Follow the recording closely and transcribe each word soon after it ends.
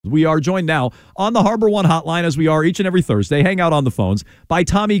We are joined now on the Harbor One hotline, as we are each and every Thursday, hang out on the phones, by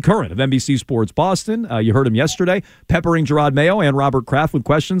Tommy Curran of NBC Sports Boston. You heard him yesterday, peppering Gerard Mayo and Robert Kraft with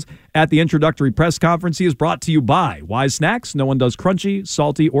questions at the introductory press conference. He is brought to you by Wise Snacks. No one does crunchy,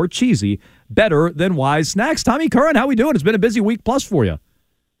 salty, or cheesy better than Wise Snacks. Tommy Curran, how we doing? It's been a busy week plus for you.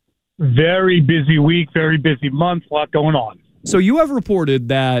 Very busy week, very busy month, a lot going on. So you have reported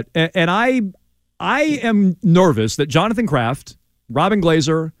that, and I am nervous that Jonathan Kraft, Robin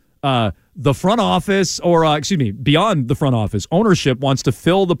Glazer, the front office, or beyond the front office, ownership wants to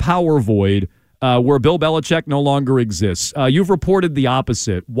fill the power void where Bill Belichick no longer exists. You've reported the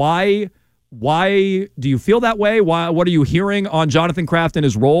opposite. Why do you feel that way? What are you hearing on Jonathan Kraft and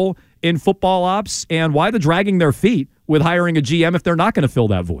his role in football ops, and why the dragging their feet with hiring a GM if they're not going to fill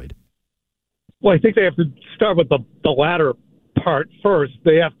that void? Well, I think they have to start with the latter part first.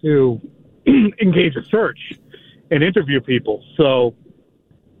 They have to engage a search and interview people. So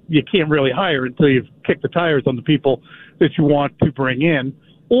you can't really hire until you've kicked the tires on the people that you want to bring in,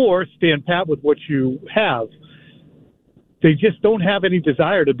 or stand pat with what you have. They just don't have any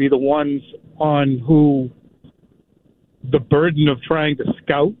desire to be the ones on who the burden of trying to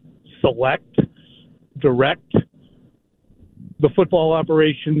scout, select, direct the football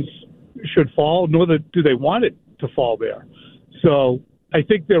operations should fall, nor do they want it to fall there. So I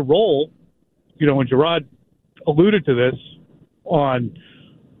think their role, and Gerard alluded to this on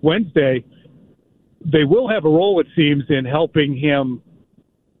Wednesday, they will have a role, it seems, in helping him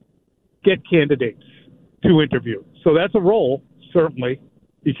get candidates to interview. So that's a role, certainly.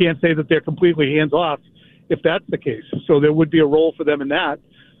 You can't say that they're completely hands-off if that's the case. So there would be a role for them in that.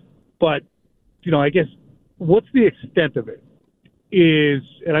 But, I guess what's the extent of it is,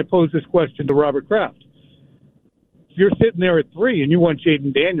 and I pose this question to Robert Kraft, if you're sitting there at 3 and you want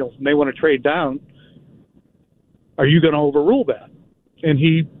Jaden Daniels and they want to trade down, are you going to overrule that? And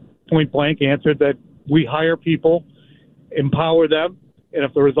he point blank answered that we hire people, empower them, and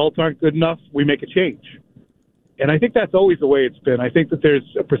if the results aren't good enough, we make a change. And I think that's always the way it's been. I think that there's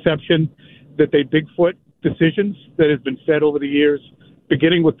a perception that they Bigfoot decisions that has been said over the years,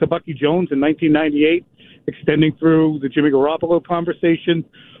 beginning with Tabucky Jones in 1998, extending through the Jimmy Garoppolo conversation,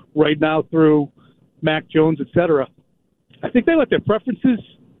 right now through Mac Jones, et cetera. I think they let their preferences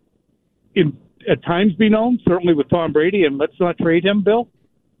at times be known, certainly with Tom Brady, and let's not trade him, Bill.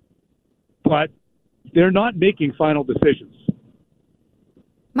 But they're not making final decisions.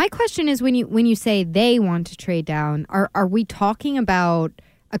 My question is, when you say they want to trade down, are we talking about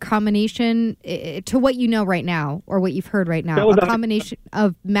a combination, to what you know right now, or what you've heard right now, a combination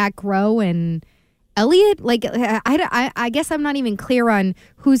of Matt Groh and Elliott? Like, I guess I'm not even clear on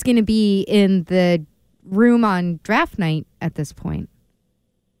who's going to be in the room on draft night at this point.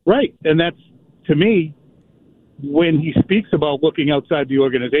 Right, and that's, to me, when he speaks about looking outside the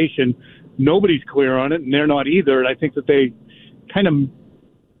organization, nobody's clear on it, and they're not either. And I think that they kind of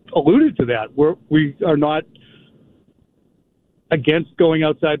alluded to that. We are not against going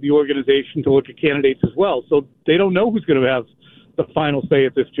outside the organization to look at candidates as well. So they don't know who's going to have the final say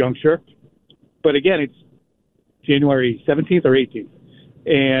at this juncture. But again, it's January 17th or 18th.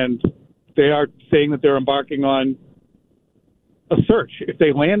 And they are saying that they're embarking on a search. If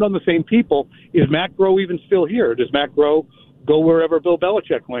they land on the same people, is Matt Groh even still here? Does Matt Groh go wherever Bill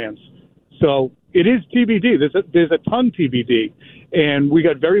Belichick lands? So it is TBD. There's a ton TBD. And we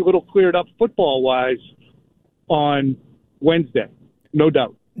got very little cleared up football-wise on Wednesday, no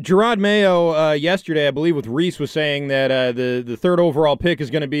doubt. Gerard Mayo yesterday, I believe with Reese, was saying that the third overall pick is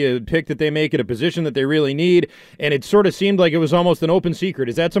going to be a pick that they make at a position that they really need, and it sort of seemed like it was almost an open secret.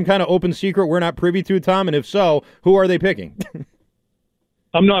 Is that some kind of open secret we're not privy to, Tom? And if so, who are they picking?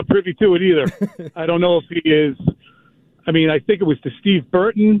 I'm not privy to it either. I don't know if he is. I mean, I think it was to Steve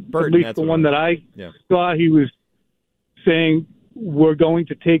Burton, at least the one that I saw. He was saying we're going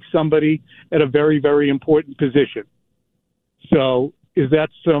to take somebody at a very, very important position. So is that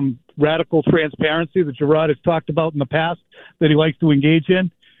some radical transparency that Gerard has talked about in the past that he likes to engage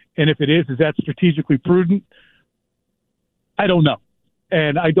in? And if it is that strategically prudent? I don't know.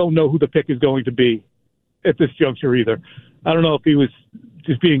 And I don't know who the pick is going to be at this juncture either. I don't know if he was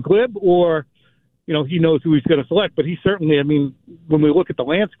just being glib or, he knows who he's going to select. But he certainly, when we look at the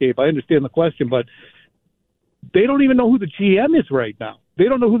landscape, I understand the question, but they don't even know who the GM is right now. They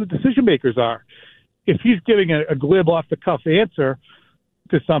don't know who the decision makers are. If he's giving a glib off-the-cuff answer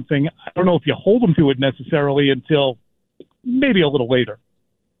to something, I don't know if you hold him to it necessarily until maybe a little later.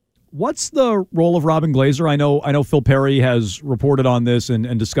 What's the role of Robin Glazer? I know Phil Perry has reported on this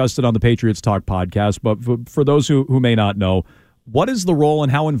and discussed it on the Patriots Talk podcast, but for those who may not know, what is the role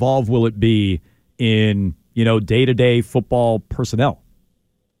and how involved will it be in, day-to-day football personnel?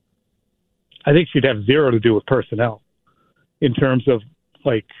 I think she'd have zero to do with personnel in terms of,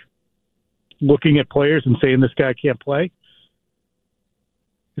 like, looking at players and saying this guy can't play.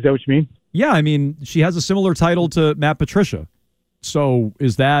 Is that what you mean? Yeah, I mean, she has a similar title to Matt Patricia. So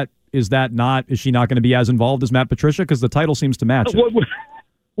is she not going to be as involved as Matt Patricia? Because the title seems to match it.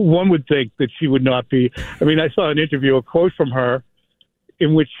 One would think that she would not be. I mean, I saw an interview, a quote from her,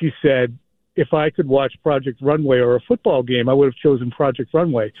 in which she said, if I could watch Project Runway or a football game, I would have chosen Project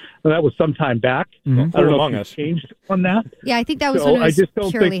Runway. And that was some time back. Mm-hmm. I don't know if she changed on that. Yeah, I think that was when it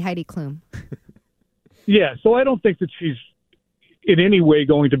was purely Heidi Klum. Yeah, so I don't think that she's in any way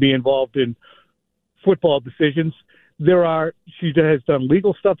going to be involved in football decisions. She has done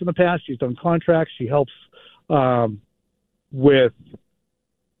legal stuff in the past. She's done contracts. She helps with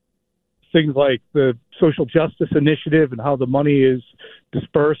things like the social justice initiative and how the money is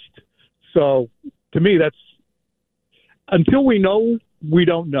dispersed. So to me, that's until we know, we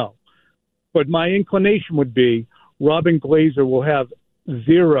don't know. But my inclination would be Robin Glazer will have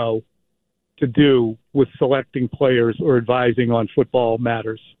zero to do with selecting players or advising on football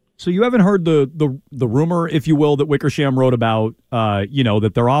matters. So you haven't heard the rumor, if you will, that Wickersham wrote about,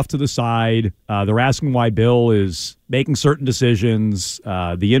 that they're off to the side. They're asking why Bill is making certain decisions.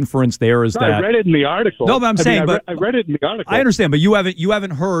 The inference there is that I read it in the article. No, but I read it in the article. I understand, but you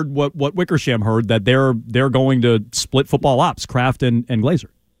haven't heard what Wickersham heard, that they're going to split football ops, Kraft and Glazer.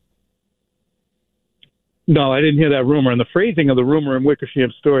 No, I didn't hear that rumor. And the phrasing of the rumor in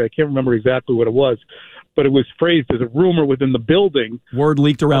Wickersham's story, I can't remember exactly what it was, but it was phrased as a rumor within the building. Word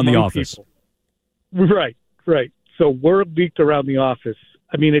leaked around the office. People. Right. So word leaked around the office.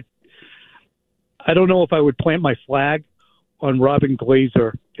 I mean, I don't know if I would plant my flag on Robin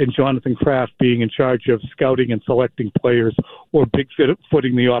Glazer and Jonathan Kraft being in charge of scouting and selecting players or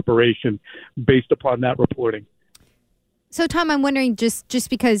big-footing the operation based upon that reporting. So, Tom, I'm wondering, just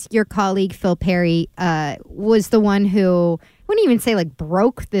because your colleague, Phil Perry, was the one who, I wouldn't even say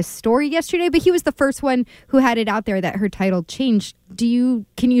broke this story yesterday, but he was the first one who had it out there that her title changed.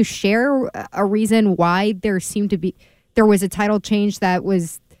 Can you share a reason why there was a title change that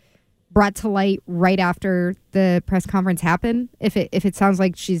was brought to light right after the press conference happened? If it sounds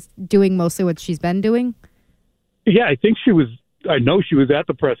like she's doing mostly what she's been doing? Yeah, I know she was at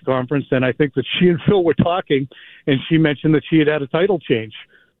the press conference, and I think that she and Phil were talking, and she mentioned that she had a title change.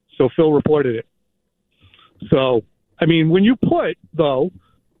 So Phil reported it. So, I mean, when you put, though,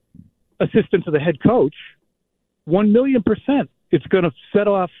 assistant to the head coach, 1,000,000%, it's going to set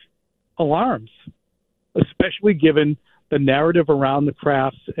off alarms, especially given the narrative around the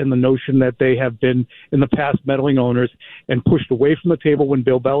Crafts and the notion that they have been in the past meddling owners and pushed away from the table when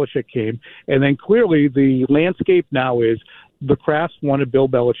Bill Belichick came. And then clearly the landscape now is the Crafts wanted Bill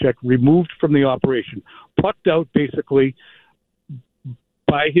Belichick removed from the operation, plucked out basically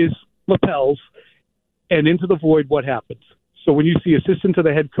by his lapels and into the void. What happens? So when you see assistant to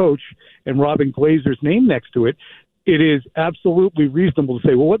the head coach and Robin Glazer's name next to it, it is absolutely reasonable to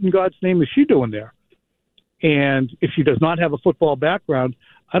say, well, what in God's name is she doing there? And if she does not have a football background,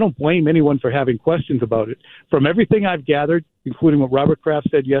 I don't blame anyone for having questions about it. From everything I've gathered, including what Robert Kraft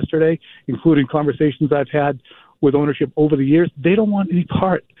said yesterday, including conversations I've had with ownership over the years, they don't want any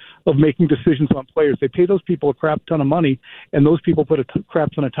part of making decisions on players. They pay those people a crap ton of money, and those people put a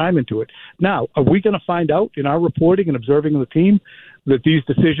crap ton of time into it. Now, are we going to find out in our reporting and observing of the team that these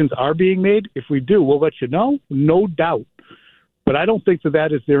decisions are being made? If we do, we'll let you know, no doubt. But I don't think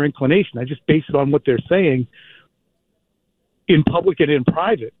that is their inclination. I just base it on what they're saying in public and in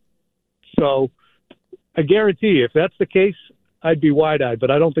private. So I guarantee if that's the case, I'd be wide-eyed,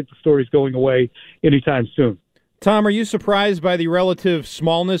 but I don't think the story's going away anytime soon. Tom, are you surprised by the relative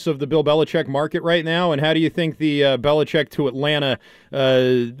smallness of the Bill Belichick market right now, and how do you think the Belichick to Atlanta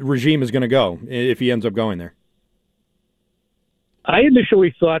regime is going to go if he ends up going there? I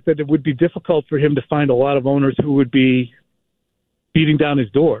initially thought that it would be difficult for him to find a lot of owners who would be beating down his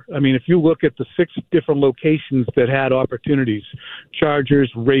door. I mean, if you look at the 6 different locations that had opportunities,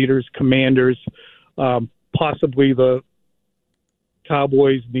 Chargers, Raiders, Commanders, possibly the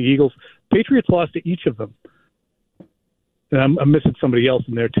Cowboys, the Eagles, Patriots lost to each of them. And I'm missing somebody else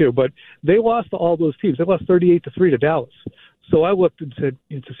in there too, but they lost to all those teams. They lost 38-3 to Dallas. So I looked and said,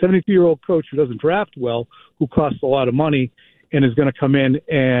 it's a 72-year-old coach who doesn't draft well, who costs a lot of money, and is going to come in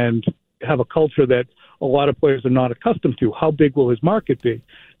and have a culture that a lot of players are not accustomed to. How big will his market be?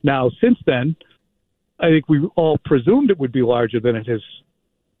 Now, since then, I think we all presumed it would be larger than it has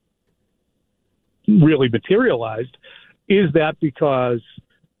really materialized. Is that because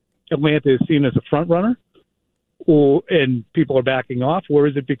Atlanta is seen as a front runner, and people are backing off, or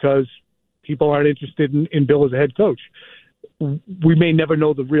is it because people aren't interested in Bill as a head coach? we may never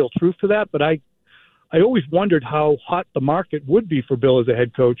know the real truth to that, but I always wondered how hot the market would be for Bill as a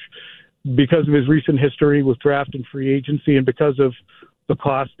head coach because of his recent history with draft and free agency and because of the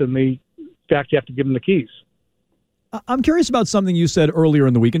cost and the fact you have to give him the keys. I'm curious about something you said earlier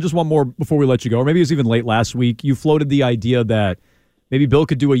in the week, and just one more before we let you go, or maybe it was even late last week. You floated the idea that maybe Bill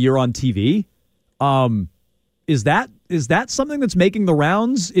could do a year on TV. Is that something that's making the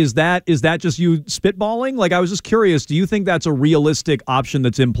rounds? Is that just you spitballing? Like, I was just curious, do you think that's a realistic option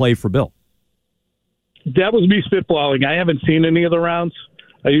that's in play for Bill? That was me spitballing. I haven't seen any of the rounds.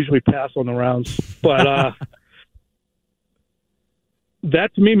 I usually pass on the rounds. But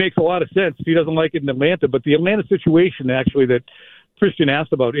that to me makes a lot of sense. He doesn't like it in Atlanta, but the Atlanta situation actually that Christian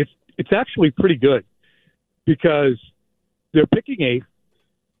asked about, it's actually pretty good because they're picking eighth.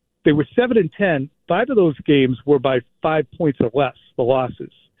 They were 7-10. 5 of those games were by 5 points or less, the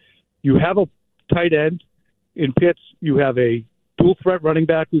losses. You have a tight end in Pitts. You have a dual threat running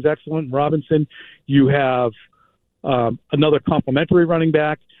back who's excellent, Robinson. You have another complementary running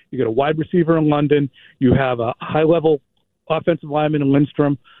back. You got a wide receiver in London. You have a high-level offensive lineman in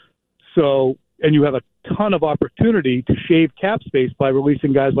Lindstrom. So, and you have a ton of opportunity to shave cap space by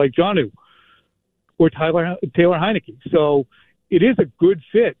releasing guys like Jonnu or Taylor Heineke. So it is a good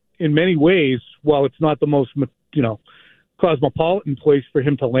fit in many ways. While it's not the most, cosmopolitan place for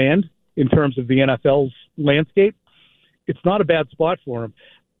him to land in terms of the NFL's landscape, it's not a bad spot for him.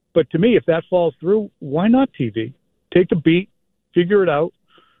 But to me, if that falls through, why not TV? Take the beat, figure it out,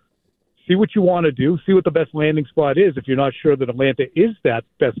 see what you want to do, see what the best landing spot is if you're not sure that Atlanta is that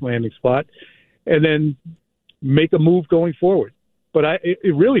best landing spot, and then make a move going forward. But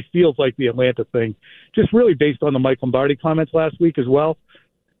it really feels like the Atlanta thing, just really based on the Mike Lombardi comments last week as well,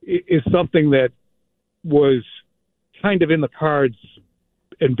 is something that was kind of in the cards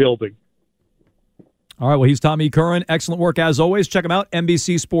and building. All right, well, he's Tommy Curran. Excellent work as always. Check him out,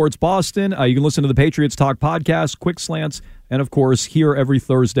 NBC Sports Boston. You can listen to the Patriots Talk podcast, Quick Slants, and, of course, here every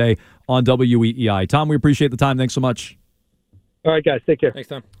Thursday on WEEI. Tom, we appreciate the time. Thanks so much. All right, guys. Take care. Thanks,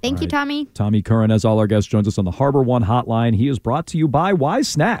 Tom. Thank you, Tommy. Tommy Curran, as all our guests, joins us on the Harbor One Hotline. He is brought to you by Wise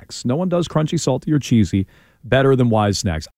Snacks. No one does crunchy, salty, or cheesy better than Wise Snacks.